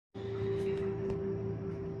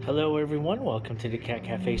Hello everyone, welcome to the Cat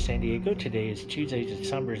Cafe San Diego. Today is Tuesday,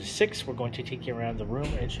 December 6th. We're going to take you around the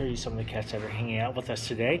room and show you some of the cats that are hanging out with us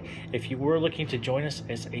today. If you were looking to join us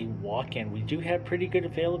as a walk-in, we do have pretty good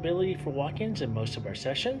availability for walk-ins in most of our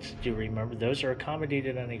sessions. Do remember those are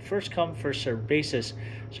accommodated on a first-come, first-served basis,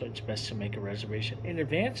 so it's best to make a reservation in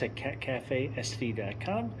advance at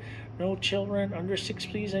catcafesd.com. No children under 6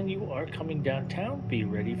 please, and you are coming downtown. Be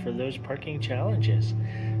ready for those parking challenges.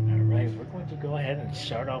 Alright, we're going to go ahead and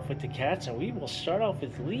start off with the cats, and we will start off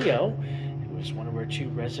with Leo, who is one of our 2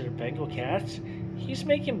 resident Bengal cats. He's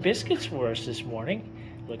making biscuits for us this morning.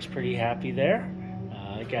 Looks pretty happy there.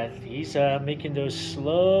 He's making those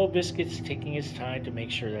slow biscuits, taking his time to make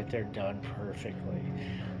sure that they're done perfectly.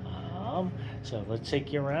 So let's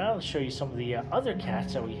take you around, show you some of the other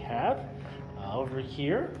cats that we have. Over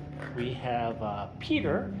here, we have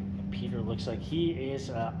Peter. Peter looks like he is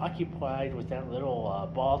occupied with that little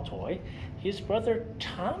ball toy. His brother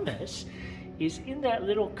Thomas is in that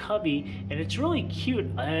little cubby, and it's really cute.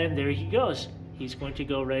 And there he goes. He's going to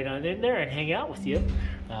go right on in there and hang out with you.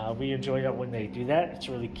 We enjoy that when they do that. It's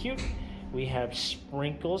really cute. We have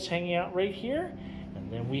Sprinkles hanging out right here. And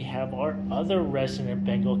then we have our other resident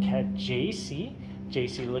Bengal cat, Jacey.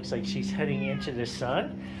 Jacey looks like she's heading into the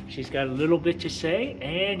sun. She's got a little bit to say,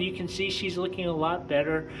 and you can see she's looking a lot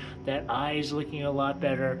better. That eye is looking a lot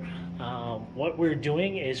better. What we're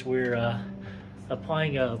doing is we're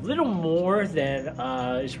applying a little more than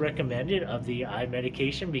is recommended of the eye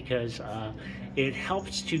medication because it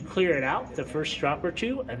helps to clear it out the first drop or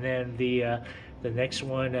two, and then the next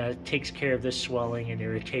one takes care of the swelling and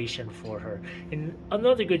irritation for her. And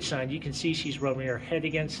another good sign, you can see she's rubbing her head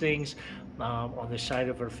against things on the side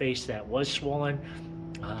of her face that was swollen.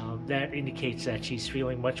 That indicates that she's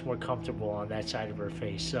feeling much more comfortable on that side of her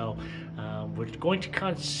face. So we're going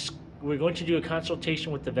to do a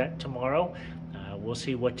consultation with the vet tomorrow. We'll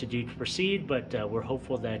see what to do to proceed, but we're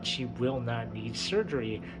hopeful that she will not need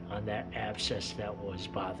surgery on that abscess that was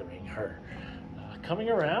bothering her. Coming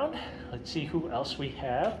around, let's see who else we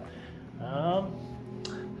have.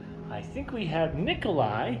 I think we have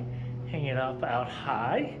Nicolai hanging up out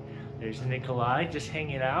high. There's Nicolai just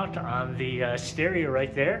hanging out on the stereo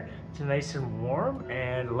right there. It's nice and warm,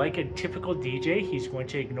 and like a typical DJ, he's going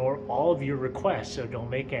to ignore all of your requests, so don't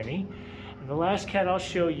make any. And the last cat I'll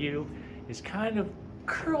show you is kind of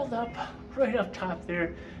curled up right up top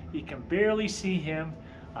there. You can barely see him.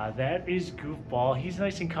 That is Goofball. He's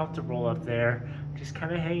nice and comfortable up there, just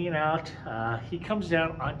kind of hanging out. He comes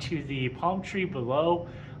down onto the palm tree below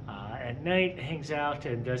at night, hangs out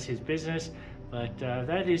and does his business, but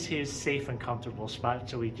that is his safe and comfortable spot,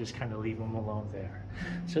 so we just kind of leave him alone there.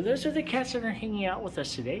 So those are the cats that are hanging out with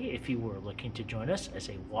us today. If you were looking to join us as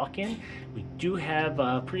a walk-in, we do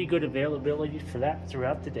have pretty good availability for that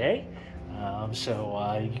throughout the day.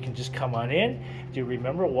 So you can just come on in. Do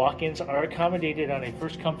remember, walk-ins are accommodated on a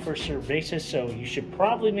first-come, first-served basis, so you should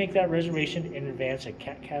probably make that reservation in advance at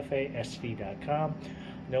catcafesd.com.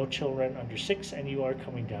 No children under 6, and you are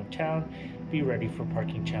coming downtown. Be ready for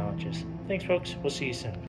parking challenges. Thanks, folks. We'll see you soon.